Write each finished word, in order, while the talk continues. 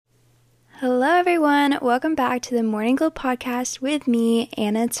Hello everyone, welcome back to the Morning Glow podcast with me,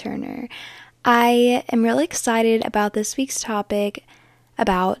 Anna Turner. I am really excited about this week's topic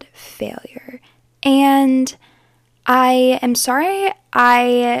about failure. And I am sorry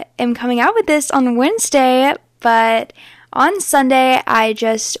I am coming out with this on Wednesday, but on Sunday I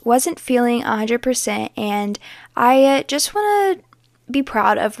just wasn't feeling 100% and I just want to be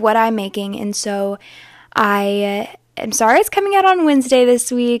proud of what I'm making, and so I'm sorry it's coming out on Wednesday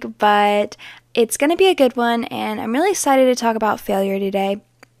this week, but it's going to be a good one, and I'm really excited to talk about failure today.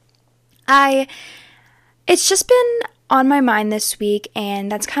 It's just been on my mind this week,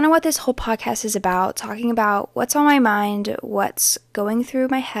 and that's kind of what this whole podcast is about, talking about what's on my mind, what's going through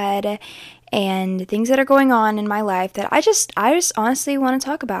my head, and things that are going on in my life that I just honestly want to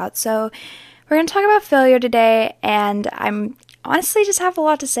talk about. So we're going to talk about failure today, and I'm honestly just have a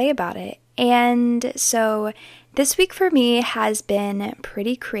lot to say about it. And so this week for me has been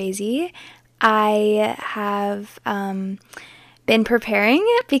pretty crazy. I have been preparing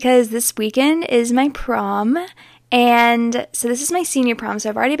because this weekend is my prom, and so this is my senior prom, so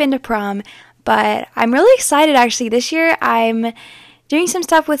I've already been to prom, but I'm really excited actually. This year I'm doing some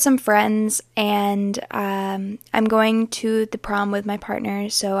stuff with some friends, and I'm going to the prom with my partner,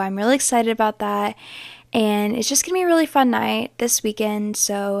 so I'm really excited about that. And it's just going to be a really fun night this weekend,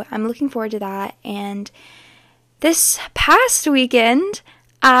 so I'm looking forward to that. And this past weekend,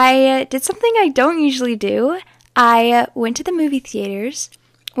 I did something I don't usually do. I went to the movie theaters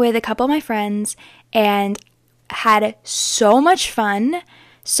with a couple of my friends and had so much fun.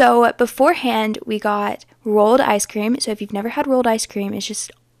 So beforehand, we got rolled ice cream. So if you've never had rolled ice cream, it's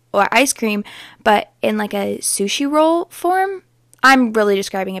just ice cream, but in like a sushi roll form. I'm really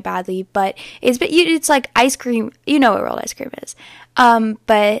describing it badly, but it's like ice cream. You know what rolled ice cream is.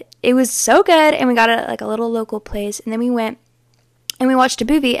 But it was so good, and we got it at like a little local place, and then we went and we watched a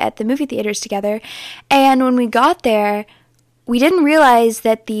movie at the movie theaters together. And when we got there, we didn't realize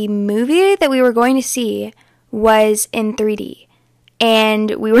that the movie that we were going to see was in 3D.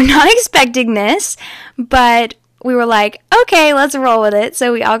 And we were not expecting this, but we were like, okay, let's roll with it.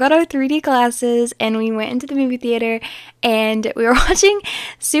 So we all got our 3D glasses and we went into the movie theater and we were watching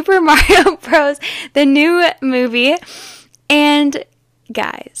Super Mario Bros., the new movie. And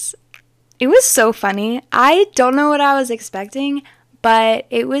guys, it was so funny. I don't know what I was expecting, but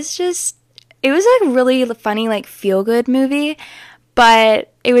it was like really funny, like feel-good movie.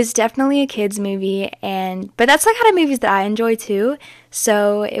 But it was definitely a kid's movie, but that's like kind of movies that I enjoy too.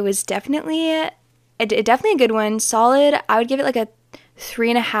 So it was definitely a good one. Solid. I would give it like a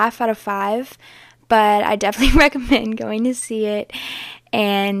 3.5 out of 5, but I definitely recommend going to see it.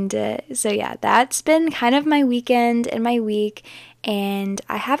 And so yeah, that's been kind of my weekend and my week. And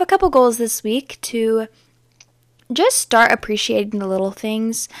I have a couple goals this week to just start appreciating the little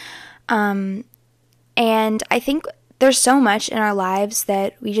things. And I think there's so much in our lives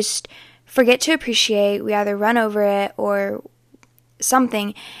that we just forget to appreciate. We either run over it or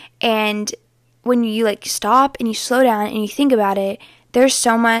something. And when you like stop and you slow down and you think about it, there's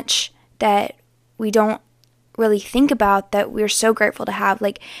so much that we don't really think about that we're so grateful to have.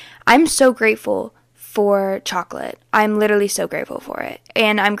 Like, I'm so grateful for chocolate. I'm literally so grateful for it.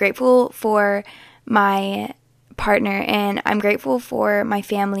 And I'm grateful for my partner, and I'm grateful for my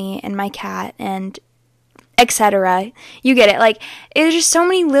family and my cat and etc. You get it. Like, there's just so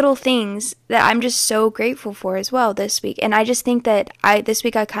many little things that I'm just so grateful for as well this week. And I just think that this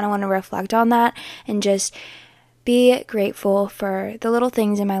week I kind of want to reflect on that and just be grateful for the little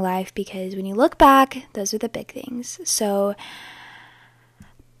things in my life, because when you look back, those are the big things. So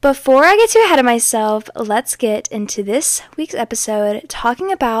before I get too ahead of myself, let's get into this week's episode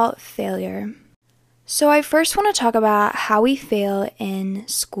talking about failure. So I first want to talk about how we fail in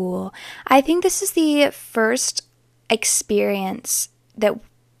school. I think this is the first experience that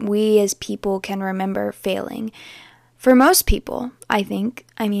we as people can remember failing. For most people, I think.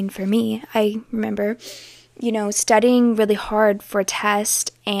 I mean, for me, I remember, studying really hard for a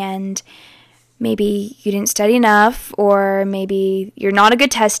test, and maybe you didn't study enough, or maybe you're not a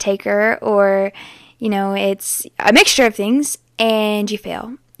good test taker, or, it's a mixture of things, and you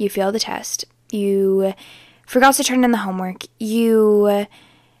fail. You fail the test. You forgot to turn in the homework. You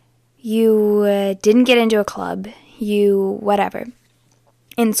didn't get into a club. You whatever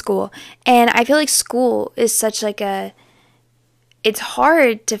in school. And I feel like school is such like it's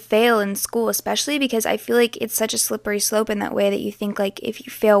hard to fail in school, especially because I feel like it's such a slippery slope in that way that you think like if you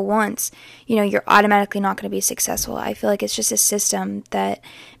fail once, you're automatically not going to be successful. I feel like it's just a system that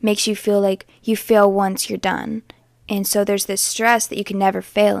makes you feel like you fail once, you're done. And so there's this stress that you can never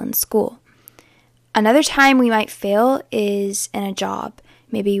fail in school. Another time we might fail is in a job.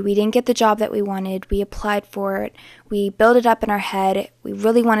 Maybe we didn't get the job that we wanted. We applied for it. We built it up in our head. We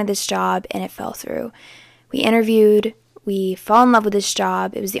really wanted this job and it fell through. We interviewed. We fell in love with this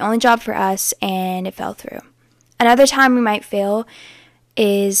job. It was the only job for us and it fell through. Another time we might fail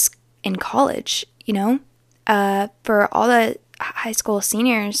is in college, for all the high school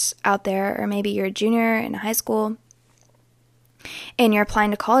seniors out there, or maybe you're a junior in high school and you're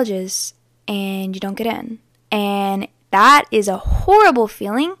applying to colleges and you don't get in. And that is a horrible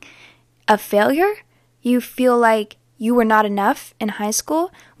feeling of failure. You feel like you were not enough in high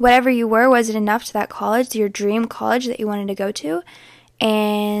school. Whatever you were wasn't enough to that college, your dream college that you wanted to go to,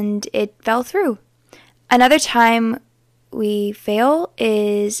 and it fell through. Another time we fail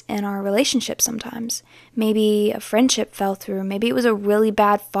is in our relationship sometimes. Maybe a friendship fell through. Maybe it was a really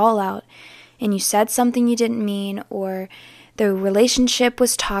bad fallout and you said something you didn't mean, or the relationship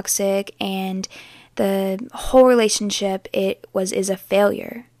was toxic and the whole relationship is a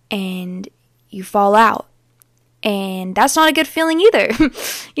failure and you fall out. And that's not a good feeling either.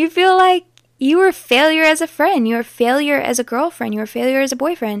 You feel like you were a failure as a friend, you were a failure as a girlfriend, you were a failure as a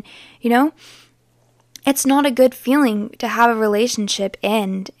boyfriend, It's not a good feeling to have a relationship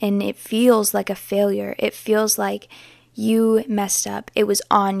end and it feels like a failure. It feels like you messed up. It was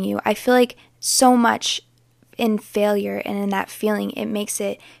on you. I feel like so much in failure and in that feeling, it makes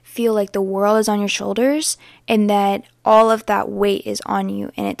it feel like the world is on your shoulders and that all of that weight is on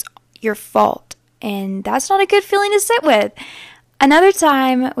you and it's your fault. And that's not a good feeling to sit with. Another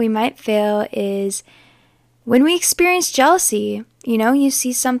time we might fail is when we experience jealousy. You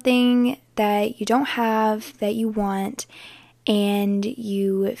see something that you don't have, that you want, and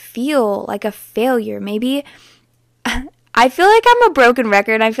you feel like a failure. Maybe I feel like I'm a broken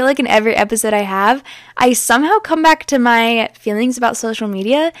record. I feel like in every episode I somehow come back to my feelings about social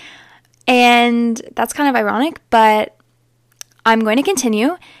media, and that's kind of ironic, but I'm going to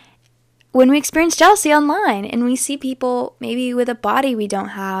continue. When we experience jealousy online and we see people maybe with a body we don't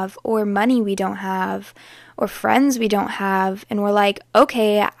have, or money we don't have, or friends we don't have, and we're like,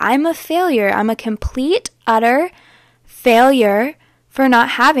 okay, I'm a failure. I'm a complete, utter failure for not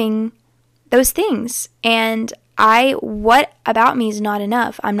having those things. And what about me is not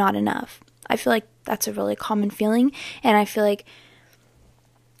enough? I'm not enough. I feel like that's a really common feeling, and I feel like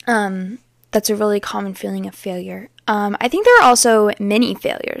that's a really common feeling of failure. I think there are also mini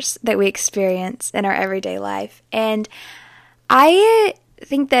failures that we experience in our everyday life, and I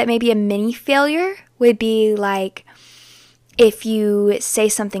think that maybe a mini failure would be like if you say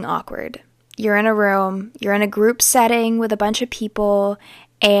something awkward. You're in a room, you're in a group setting with a bunch of people,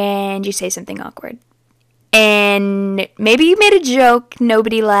 and you say something awkward. And maybe you made a joke,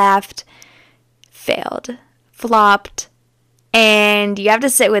 nobody laughed, failed, flopped, and you have to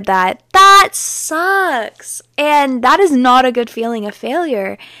sit with that. That sucks. And that is not a good feeling of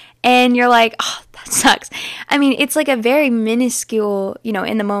failure. And you're like, oh, that sucks. I mean, it's like a very minuscule,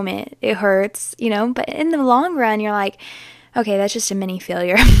 in the moment, it hurts, but in the long run, you're like, okay, that's just a mini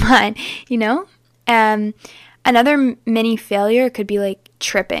failure of mine, Another mini failure could be like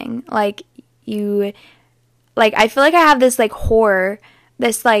tripping. I feel like I have this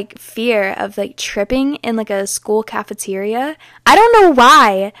this fear of tripping in a school cafeteria. I don't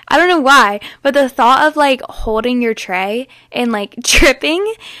know why, but the thought of holding your tray and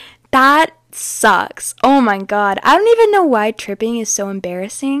tripping, that sucks. Oh my god. I don't even know why tripping is so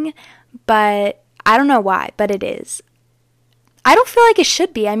embarrassing, but I don't know why, but it is. I don't feel like it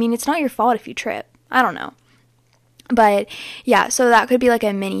should be. I mean, it's not your fault if you trip. I don't know. But yeah, so that could be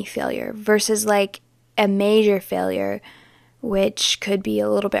a mini failure versus a major failure, which could be a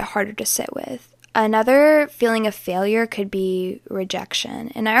little bit harder to sit with. Another feeling of failure could be rejection.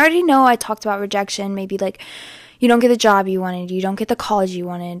 And I already know I talked about rejection, maybe you don't get the job you wanted, you don't get the college you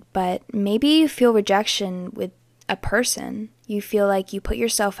wanted, but maybe you feel rejection with a person. You feel like you put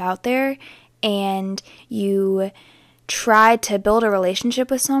yourself out there and you tried to build a relationship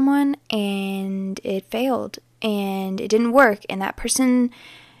with someone and it failed and it didn't work, and that person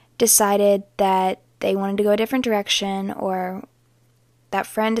decided that they wanted to go a different direction, or that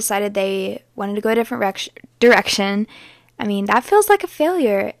friend decided they wanted to go a different direction. I mean, that feels like a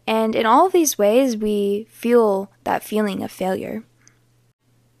failure. And in all of these ways, we feel that feeling of failure.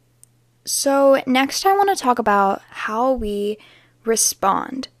 So next I want to talk about how we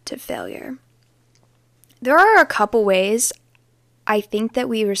respond to failure. There are a couple ways I think that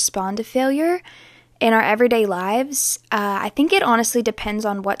we respond to failure in our everyday lives. I think it honestly depends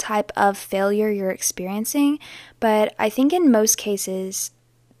on what type of failure you're experiencing, but I think in most cases,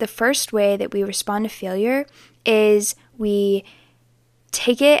 the first way that we respond to failure is we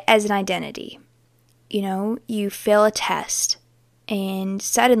take it as an identity. You fail a test and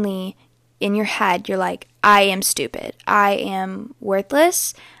suddenly in your head you're like, I am stupid, I am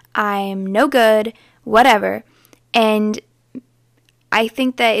worthless, I'm no good, whatever. And I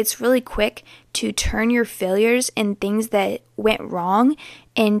think that it's really quick to turn your failures and things that went wrong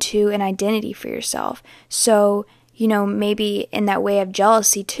into an identity for yourself. So, maybe in that way of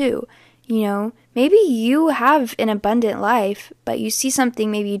jealousy too, maybe you have an abundant life, but you see something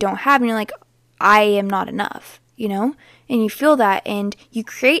maybe you don't have and you're like, I am not enough, and you feel that and you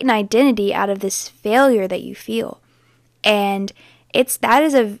create an identity out of this failure that you feel. And that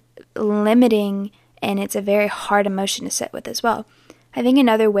is a limiting, and it's a very hard emotion to sit with as well. I think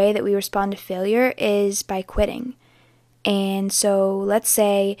another way that we respond to failure is by quitting. And so let's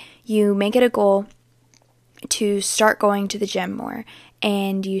say you make it a goal to start going to the gym more,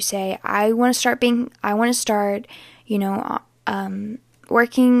 and you say, I want to start,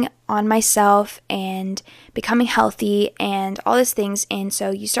 working on myself and becoming healthy and all these things. And so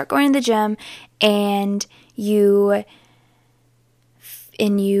you start going to the gym and you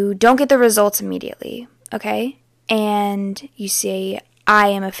don't get the results immediately, okay? And you say, I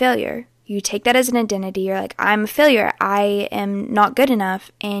am a failure. You take that as an identity. You're like, I'm a failure. I am not good enough.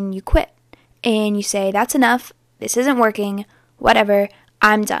 And you quit. And you say, that's enough. This isn't working. Whatever.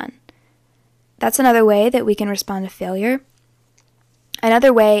 I'm done. That's another way that we can respond to failure.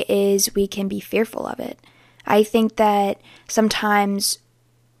 Another way is we can be fearful of it. I think that sometimes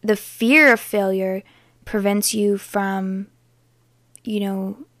the fear of failure prevents you from,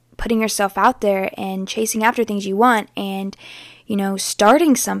 putting yourself out there and chasing after things you want and,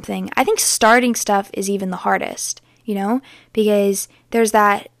 starting something. I think starting stuff is even the hardest, because there's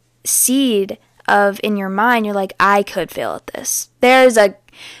that seed of in your mind, you're like, I could fail at this. There's a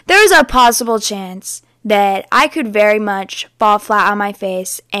possible chance that I could very much fall flat on my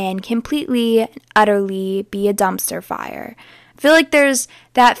face and completely, utterly be a dumpster fire. I feel like there's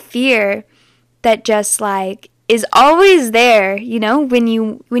that fear that just is always there, when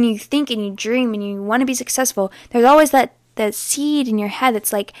you think and you dream and you want to be successful, there's always that seed in your head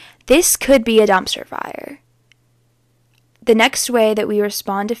that's like, this could be a dumpster fire. The next way that we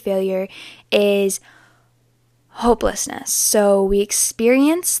respond to failure is hopelessness. So we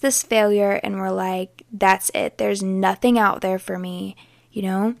experience this failure and we're like, that's it. There's nothing out there for me.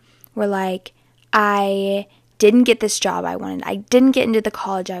 We're like, I didn't get this job I wanted. I didn't get into the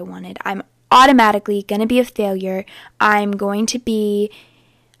college I wanted. I'm automatically going to be a failure. I'm going to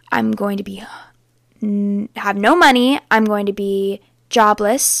have no money. I'm going to be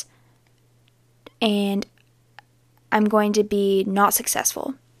jobless. And I'm going to be not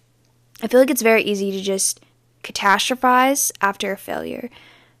successful. I feel like it's very easy to just catastrophize after a failure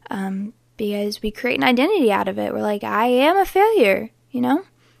because we create an identity out of it. We're like, I am a failure,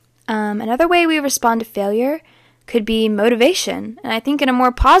 Another way we respond to failure could be motivation. And I think in a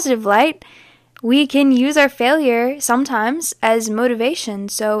more positive light, we can use our failure sometimes as motivation.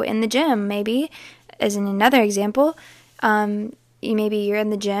 So in the gym, maybe, as in another example, maybe you're in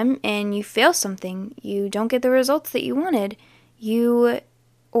the gym and you fail something. You don't get the results that you wanted. You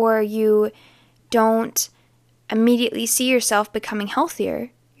don't immediately see yourself becoming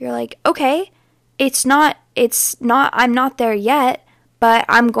healthier. You're like, okay, I'm not there yet, but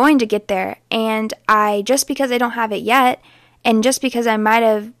I'm going to get there. And just because I don't have it yet, and just because I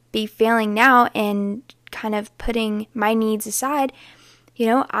might be failing now and kind of putting my needs aside,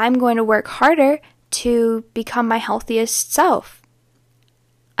 I'm going to work harder to become my healthiest self.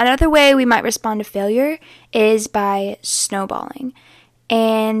 Another way we might respond to failure is by snowballing.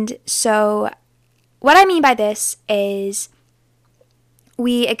 And so what I mean by this is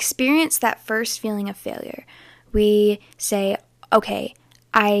we experience that first feeling of failure. We say, okay,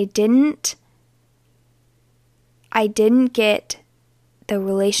 I didn't get the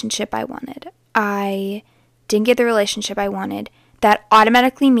relationship I wanted. I didn't get the relationship I wanted. That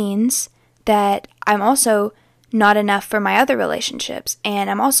automatically means that I'm also not enough for my other relationships, and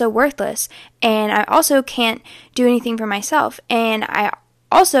I'm also worthless, and I also can't do anything for myself, and I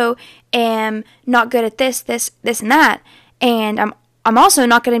also am not good at this, and that, and I'm also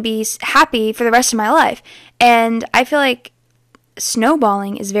not going to be happy for the rest of my life. And I feel like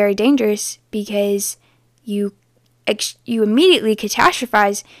snowballing is very dangerous because you immediately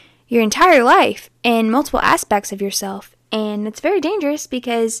catastrophize your entire life and multiple aspects of yourself. And it's very dangerous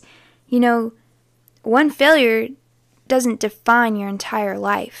because, one failure doesn't define your entire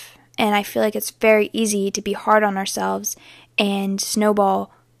life. And I feel like it's very easy to be hard on ourselves and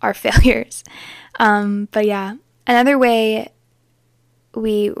snowball our failures. But yeah, another way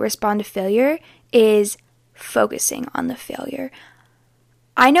we respond to failure is focusing on the failure.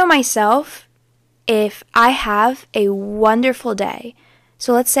 I know myself, if I have a wonderful day,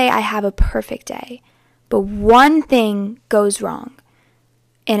 so let's say I have a perfect day, but one thing goes wrong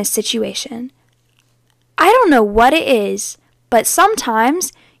in a situation. I don't know what it is, but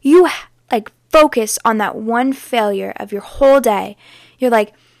sometimes you focus on that one failure of your whole day. You're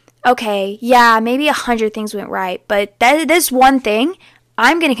like, okay, yeah, maybe 100 things went right, but this one thing,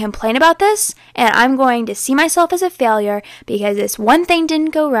 I'm going to complain about this, and I'm going to see myself as a failure because this one thing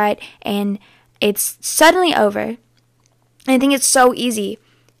didn't go right, and it's suddenly over. I think it's so easy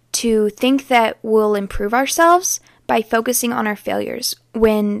to think that we'll improve ourselves by focusing on our failures,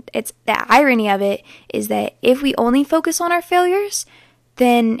 when it's the irony of it is that if we only focus on our failures,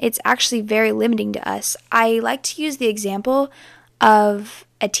 then it's actually very limiting to us. I like to use the example of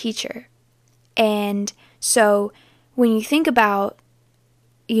a teacher. And so when you think about,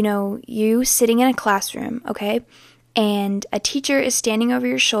 you sitting in a classroom, okay, and a teacher is standing over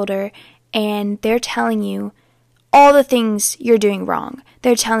your shoulder and they're telling you all the things you're doing wrong.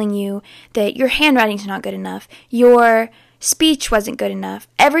 They're telling you that your handwriting's not good enough, your speech wasn't good enough,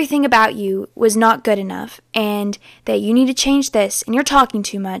 everything about you was not good enough, and that you need to change this, and you're talking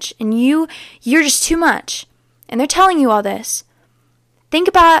too much, and you're just too much. And they're telling you all this. Think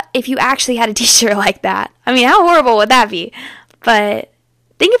about if you actually had a teacher like that. I mean, how horrible would that be? But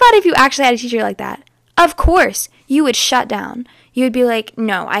think about if you actually had a teacher like that. Of course, you would shut down. You would be like,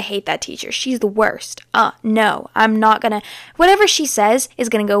 no, I hate that teacher. She's the worst. No, I'm not gonna. Whatever she says is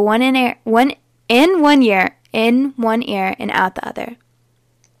gonna go one in one ear and out the other.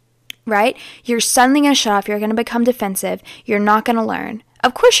 Right? You're suddenly gonna shut off. You're gonna become defensive. You're not gonna learn.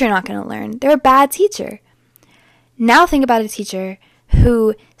 Of course, you're not gonna learn. They're a bad teacher. Now think about a teacher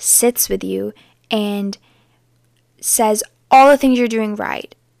who sits with you and says all the things you're doing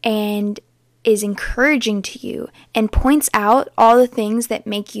right and is encouraging to you and points out all the things that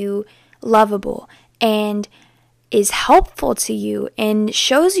make you lovable and is helpful to you and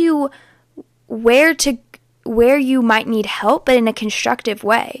shows you where you might need help, but in a constructive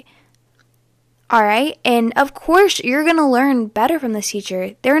way. All right? And of course, you're going to learn better from this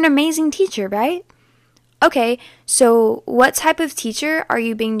teacher. They're an amazing teacher, right? Okay, so what type of teacher are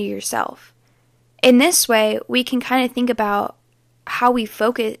you being to yourself? In this way, we can kind of think about how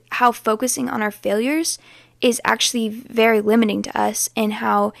focusing on our failures is actually very limiting to us, and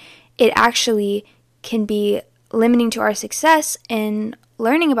how it actually can be limiting to our success in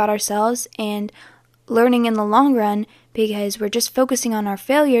learning about ourselves and learning in the long run, because we're just focusing on our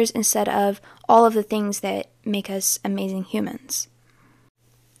failures instead of all of the things that make us amazing humans.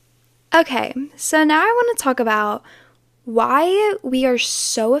 Okay, so now I want to talk about why we are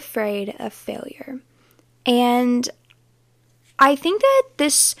so afraid of failure. And I think that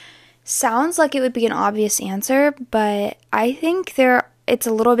this sounds like it would be an obvious answer, but I think it's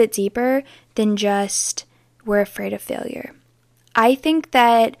a little bit deeper than just we're afraid of failure. I think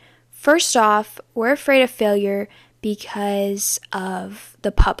that first off, we're afraid of failure because of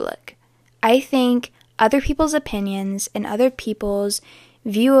the public. I think other people's opinions and other people's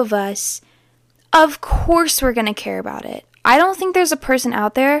view of us, of course we're going to care about it. I don't think there's a person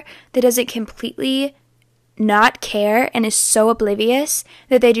out there that doesn't completely not care and is so oblivious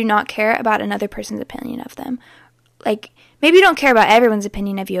that they do not care about another person's opinion of them. Like, maybe you don't care about everyone's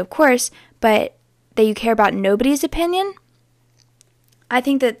opinion of you, of course, but that you care about nobody's opinion? I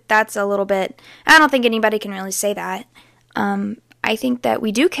think that that's a little bit, I don't think anybody can really say that. I think that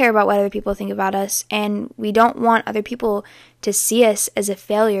we do care about what other people think about us, and we don't want other people to see us as a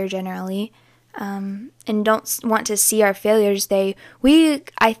failure generally, and don't want to see our failures. I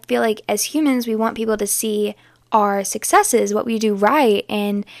feel like as humans, we want people to see our successes, what we do right,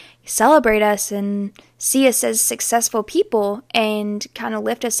 and celebrate us and see us as successful people and kind of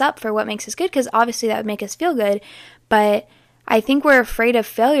lift us up for what makes us good, because obviously that would make us feel good. But I think we're afraid of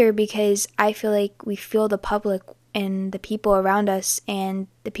failure because I feel like we feel the public and the people around us and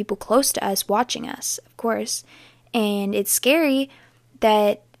the people close to us watching us, of course. And it's scary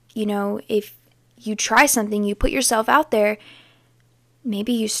that, if you try something, you put yourself out there,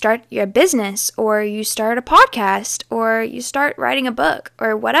 maybe you start your business, or you start a podcast, or you start writing a book,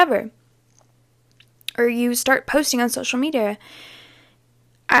 or whatever, or you start posting on social media.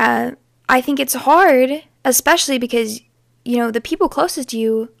 I think it's hard, especially because the people closest to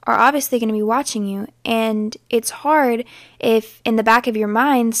you are obviously going to be watching you, and it's hard if in the back of your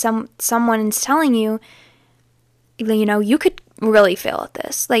mind someone is telling you, you could really fail at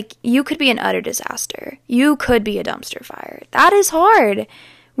this. Like, you could be an utter disaster. You could be a dumpster fire. That is hard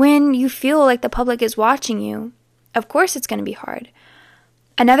when you feel like the public is watching you. Of course it's going to be hard.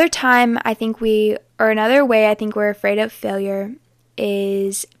 Another way I think we're afraid of failure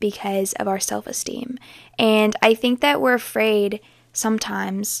is because of our self-esteem. And I think that we're afraid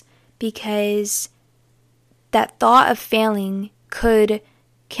sometimes because that thought of failing could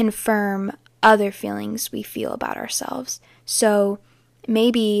confirm other feelings we feel about ourselves. So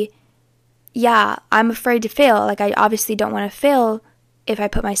maybe, yeah, I'm afraid to fail. Like, I obviously don't want to fail if I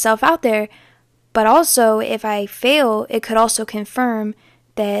put myself out there, but also if I fail, it could also confirm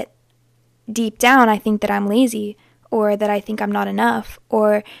that deep down I think that I'm lazy, or that I think I'm not enough,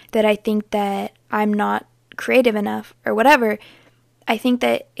 or that I think that I'm not creative enough, or whatever. I think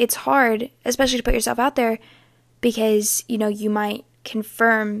that it's hard, especially to put yourself out there, because, you might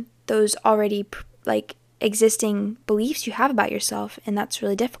confirm those already existing beliefs you have about yourself, and that's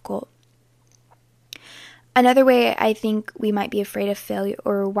really difficult. Another way I think we might be afraid of failure,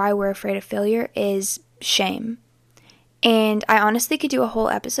 or why we're afraid of failure, is shame. And I honestly could do a whole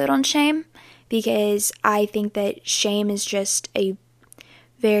episode on shame, because I think that shame is just a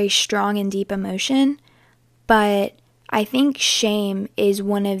very strong and deep emotion. But I think shame is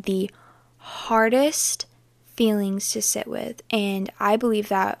one of the hardest feelings to sit with, and I believe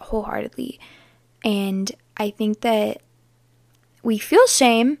that wholeheartedly. And I think that we feel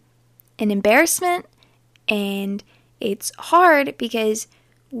shame and embarrassment, and it's hard because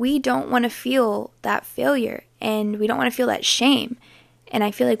we don't want to feel that failure, and we don't want to feel that shame. And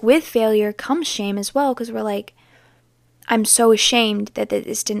I feel like with failure comes shame as well, because we're like, I'm so ashamed that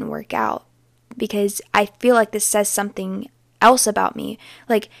this didn't work out, because I feel like this says something else about me.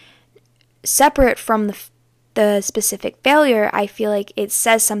 Like, separate from the specific failure, I feel like it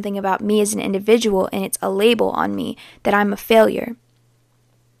says something about me as an individual, and it's a label on me that I'm a failure.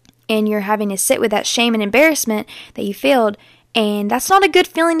 And you're having to sit with that shame and embarrassment that you failed, and that's not a good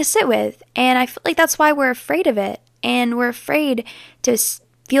feeling to sit with. And I feel like that's why we're afraid of it, and we're afraid to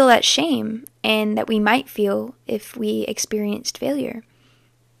feel that shame and that we might feel if we experienced failure.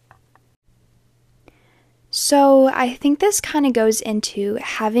 So I think this kind of goes into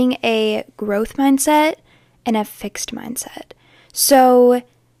having a growth mindset and a fixed mindset. So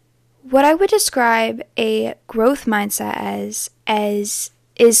what I would describe a growth mindset as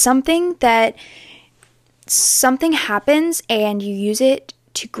is something happens and you use it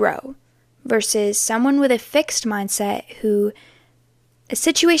to grow, versus someone with a fixed mindset who a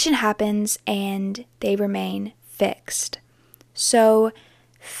situation happens and they remain fixed. So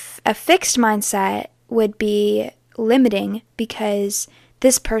a fixed mindset would be limiting, because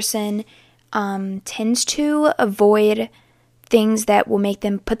this person tends to avoid things that will make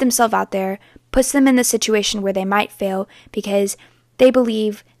them put themselves out there, puts them in the situation where they might fail, because they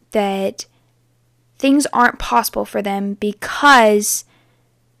believe that things aren't possible for them because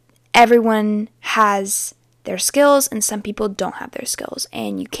everyone has their skills and some people don't have their skills,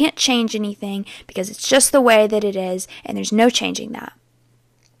 and you can't change anything because it's just the way that it is, and there's no changing that.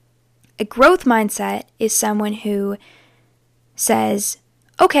 A growth mindset is someone who says,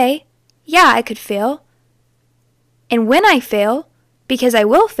 okay, yeah, I could fail. And when I fail, because I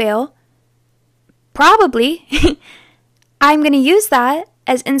will fail, probably, I'm going to use that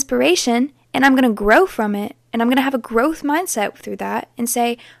as inspiration, and I'm going to grow from it, and I'm going to have a growth mindset through that and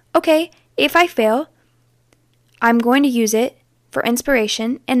say, okay, if I fail, I'm going to use it for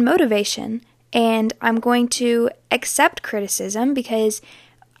inspiration and motivation, and I'm going to accept criticism because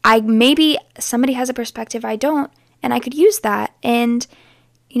maybe somebody has a perspective I don't, and I could use that. And,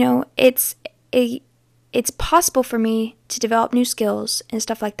 it's possible for me to develop new skills and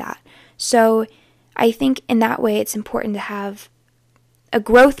stuff like that. So I think in that way it's important to have a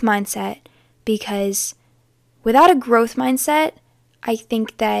growth mindset, because without a growth mindset, I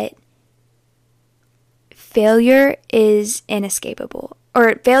think that failure is inescapable,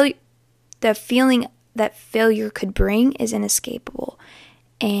 or the feeling that failure could bring is inescapable.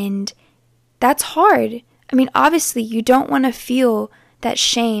 And that's hard. I mean, obviously, you don't want to feel that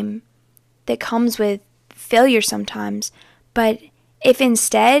shame that comes with failure sometimes. But if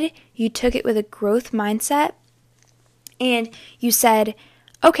instead you took it with a growth mindset and you said,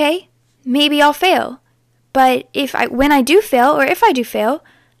 okay, maybe I'll fail, but when I do fail, or if I do fail,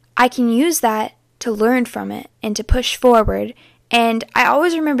 I can use that to learn from it and to push forward. And I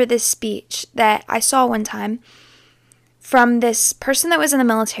always remember this speech that I saw one time from this person that was in the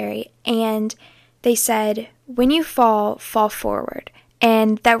military, and they said, when you fall forward.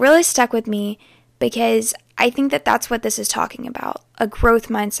 And that really stuck with me, because I think that that's what this is talking about, a growth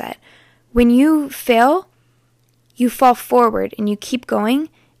mindset. When you fail, you fall forward and you keep going,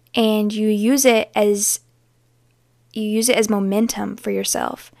 and you use it as momentum for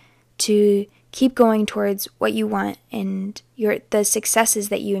yourself to keep going towards what you want and the successes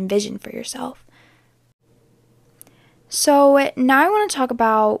that you envision for yourself. So now I want to talk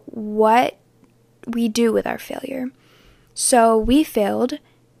about what we do with our failure. So we failed,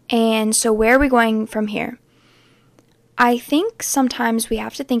 and so where are we going from here? I think sometimes we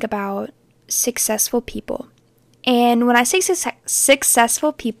have to think about successful people. And when I say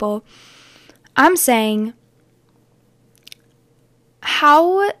successful people, I'm saying,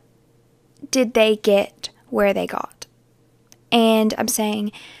 how did they get where they got? And I'm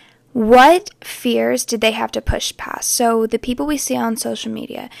saying, what fears did they have to push past? So the people we see on social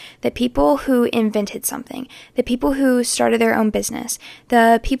media, the people who invented something, the people who started their own business,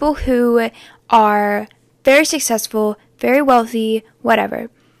 the people who are very successful, very wealthy, whatever.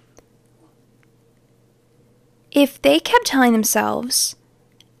 If they kept telling themselves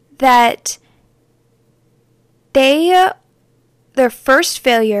that their first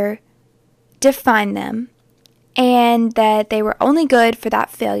failure defined them, and that they were only good for that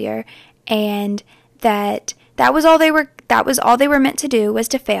failure, and that was all they were meant to do, was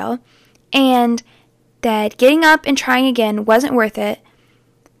to fail, and that getting up and trying again wasn't worth it,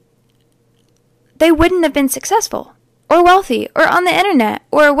 they wouldn't have been successful or wealthy or on the internet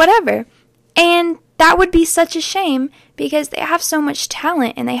or whatever. And that would be such a shame, because they have so much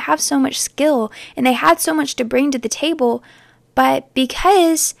talent and they have so much skill and they had so much to bring to the table, but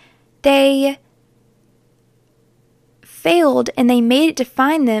because they failed and they made it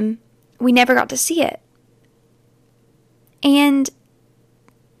define them, we never got to see it. And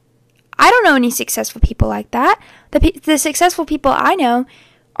I don't know any successful people like that. The successful people I know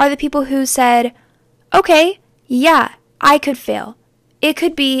are the people who said, okay, yeah, I could fail. It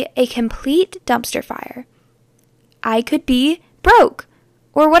could be a complete dumpster fire. I could be broke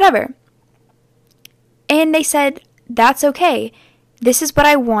or whatever. And they said, that's okay. This is what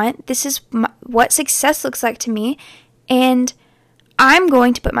I want. This is what success looks like to me. And I'm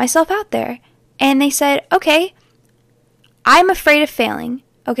going to put myself out there. And they said, okay, I'm afraid of failing,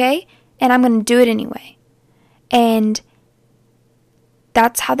 okay? And I'm going to do it anyway. And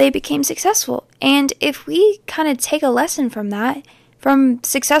that's how they became successful. And if we kind of take a lesson from that, from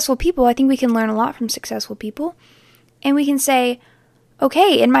successful people, I think we can learn a lot from successful people. And we can say,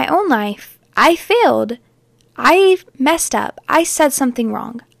 okay, in my own life, I failed. I messed up. I said something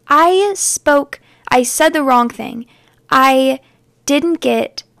wrong. I said the wrong thing. I didn't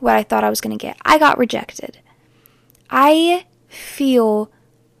get what I thought I was going to get. I got rejected. I feel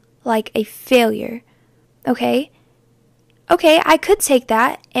like a failure. Okay, I could take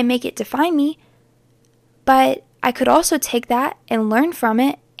that and make it define me, but I could also take that and learn from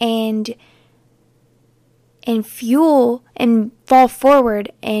it and fuel and fall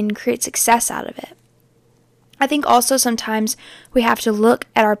forward and create success out of it. I think also sometimes we have to look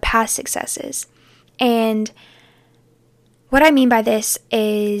at our past successes. And what I mean by this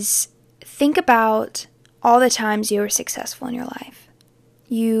is, think about all the times you were successful in your life.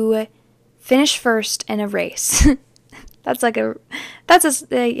 You finished first in a race. So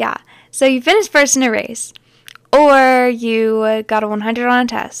you finished first in a race. Or you got a 100 on a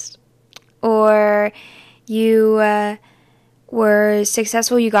test. Or you were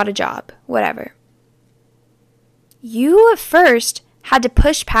successful, you got a job. Whatever. You first had to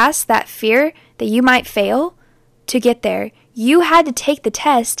push past that fear that you might fail to get there. You had to take the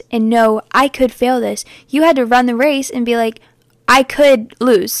test and know, I could fail this. You had to run the race and be like, I could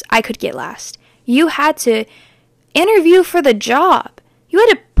lose. I could get last. You had to interview for the job. You had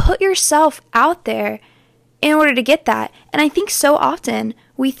to put yourself out there in order to get that. And I think so often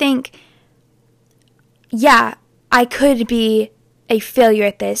we think, yeah, I could be a failure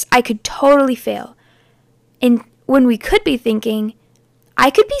at this. I could totally fail. And when we could be thinking,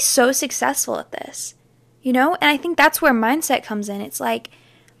 I could be so successful at this. You know? And I think that's where mindset comes in. It's like,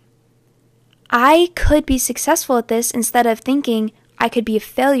 I could be successful at this, instead of thinking I could be a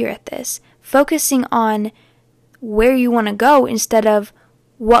failure at this. Focusing on where you want to go instead of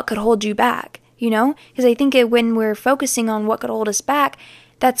what could hold you back. You know? Because I think when we're focusing on what could hold us back,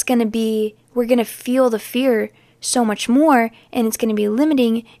 we're going to feel the fear so much more, and it's going to be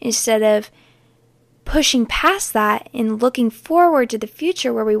limiting, instead of pushing past that and looking forward to the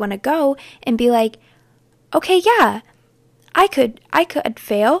future where we want to go and be like, okay, yeah, I could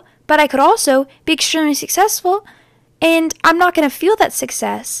fail, but I could also be extremely successful, and I'm not going to feel that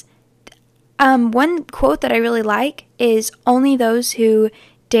success. One quote that I really like is, only those who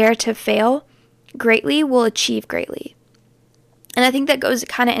dare to fail greatly will achieve greatly. And I think that goes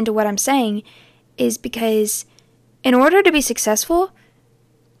kind of into what I'm saying, is because in order to be successful,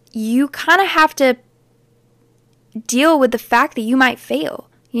 you kind of have to deal with the fact that you might fail,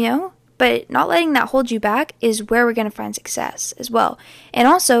 you know? But not letting that hold you back is where we're going to find success as well. And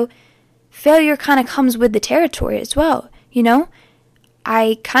also, failure kind of comes with the territory as well, you know?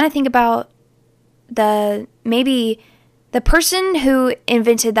 I kind of think about maybe the person who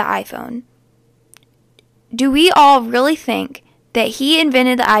invented the iPhone. Do we all really think that he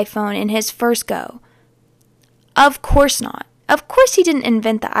invented the iPhone in his first go? Of course not. Of course he didn't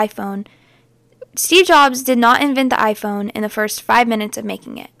invent the iPhone. Steve Jobs did not invent the iPhone in the first 5 minutes of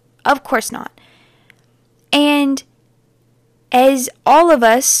making it. Of course not. And as all of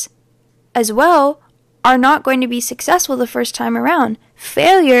us as well are not going to be successful the first time around,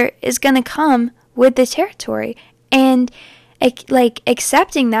 failure is going to come with the territory. And like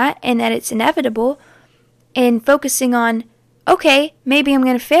accepting that and that it's inevitable and focusing on, okay, maybe I'm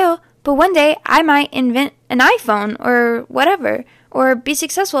going to fail, but one day I might invent an iPhone or whatever, or be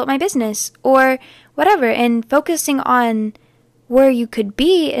successful at my business or whatever, and focusing on where you could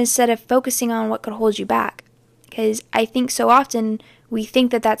be instead of focusing on what could hold you back. Because I think so often we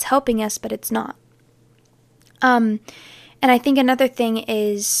think that that's helping us, but it's not. And I think another thing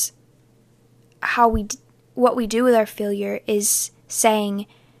is what we do with our failure is saying,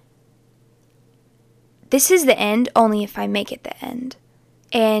 this is the end only if I make it the end.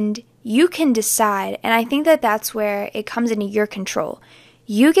 And you can decide, and I think that that's where it comes into your control.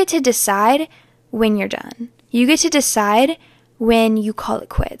 You get to decide when you're done. You get to decide when you call it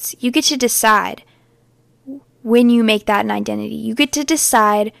quits. You get to decide when you make that an identity. You get to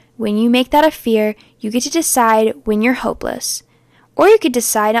decide when you make that a fear. You get to decide when you're hopeless. Or you could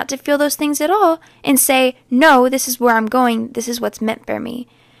decide not to feel those things at all and say, no, this is where I'm going. This is what's meant for me.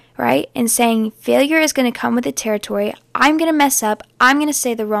 Right? And saying failure is going to come with the territory. I'm going to mess up. I'm going to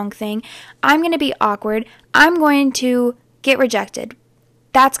say the wrong thing. I'm going to be awkward. I'm going to get rejected.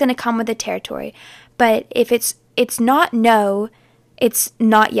 That's going to come with the territory. But if it's not no, it's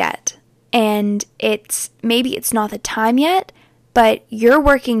not yet. And maybe it's not the time yet, but you're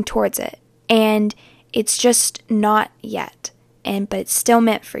working towards it. And it's just not yet. But it's still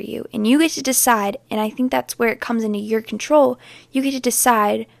meant for you. And you get to decide, and I think that's where it comes into your control. You get to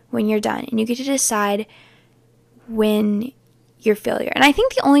decide when you're done, and you get to decide when you're failure. And I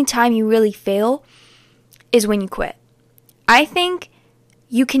think the only time you really fail is when you quit. I think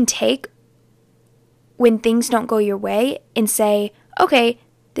you can take when things don't go your way and say, okay,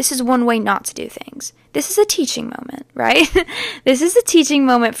 this is one way not to do things. This is a teaching moment, right? This is a teaching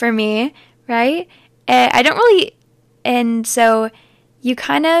moment for me, right? And so you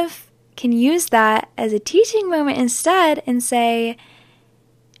kind of can use that as a teaching moment instead and say,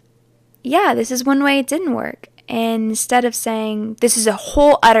 yeah, this is one way it didn't work. And instead of saying, this is a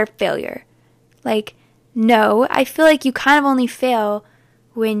whole utter failure. Like, no, I feel like you kind of only fail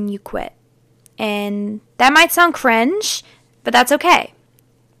when you quit. And that might sound cringe, but that's okay.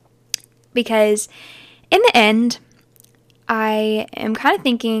 Because in the end, I am kind of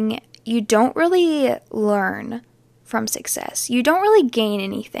thinking you don't really learn from success. You don't really gain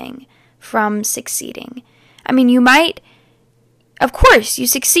anything from succeeding. I mean, you might, of course, you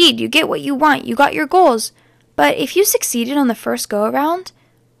succeed, you get what you want, you got your goals. But if you succeeded on the first go around,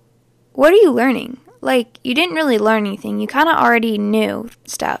 what are you learning? Like, you didn't really learn anything. You kind of already knew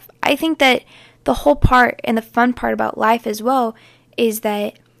stuff. I think that the whole part and the fun part about life as well is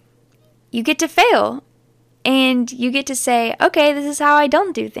that you get to fail and you get to say, okay, this is how I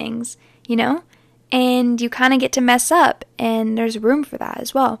don't do things, you know? And you kind of get to mess up, and there's room for that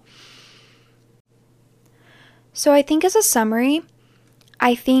as well. So I think as a summary,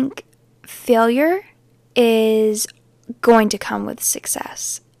 I think failure is going to come with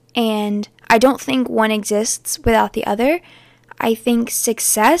success. And I don't think one exists without the other. I think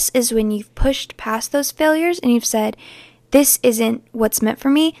success is when you've pushed past those failures and you've said, this isn't what's meant for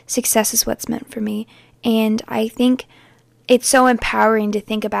me. Success is what's meant for me. And I think it's so empowering to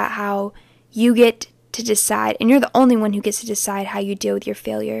think about how you get to decide, and you're the only one who gets to decide how you deal with your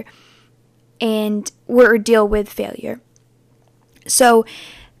failure or deal with failure. So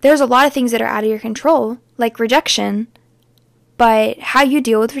there's a lot of things that are out of your control, like rejection, but how you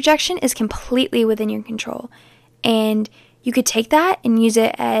deal with rejection is completely within your control. And you could take that and use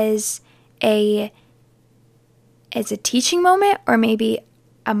it as a teaching moment, or maybe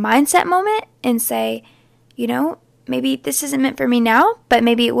a mindset moment, and say, you know, maybe this isn't meant for me now, but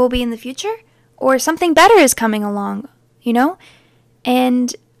maybe it will be in the future, or something better is coming along, you know?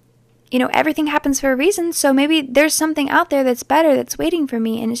 And, you know, everything happens for a reason, so maybe there's something out there that's better that's waiting for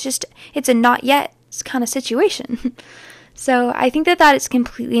me, and it's a not yet kind of situation. So I think that is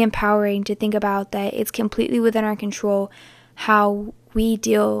completely empowering to think about, that it's completely within our control how we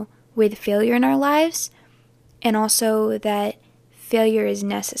deal with failure in our lives, and also that failure is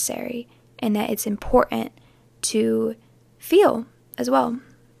necessary and that it's important to feel as well.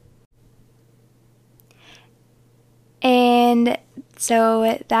 And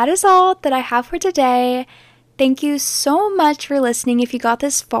so that is all that I have for today. Thank you so much for listening if you got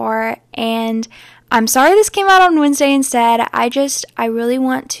this far, and I'm sorry this came out on Wednesday instead. I really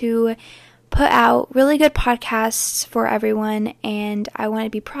want to put out really good podcasts for everyone, and I want to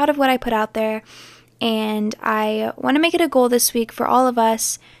be proud of what I put out there, and I want to make it a goal this week for all of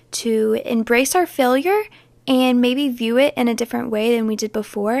us to embrace our failure and maybe view it in a different way than we did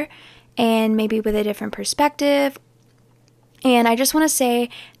before, and maybe with a different perspective. And I just want to say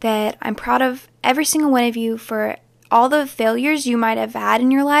that I'm proud of every single one of you for all the failures you might have had in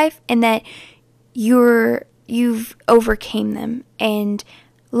your life, and that you've overcame them. And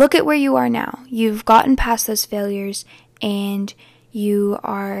look at where you are now. You've gotten past those failures, and you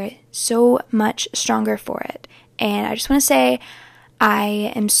are so much stronger for it. And I just want to say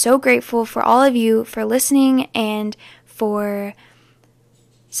I am so grateful for all of you for listening and for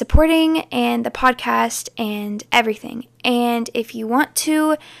supporting and the podcast and everything. And if you want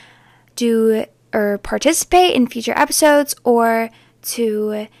to do or participate in future episodes, or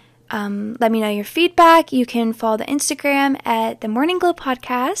to let me know your feedback, you can follow the Instagram at the Morning Glow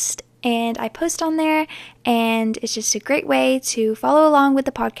Podcast, and I post on there, and it's just a great way to follow along with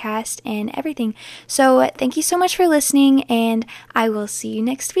the podcast and everything. So thank you so much for listening, and I will see you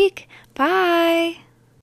next week. Bye!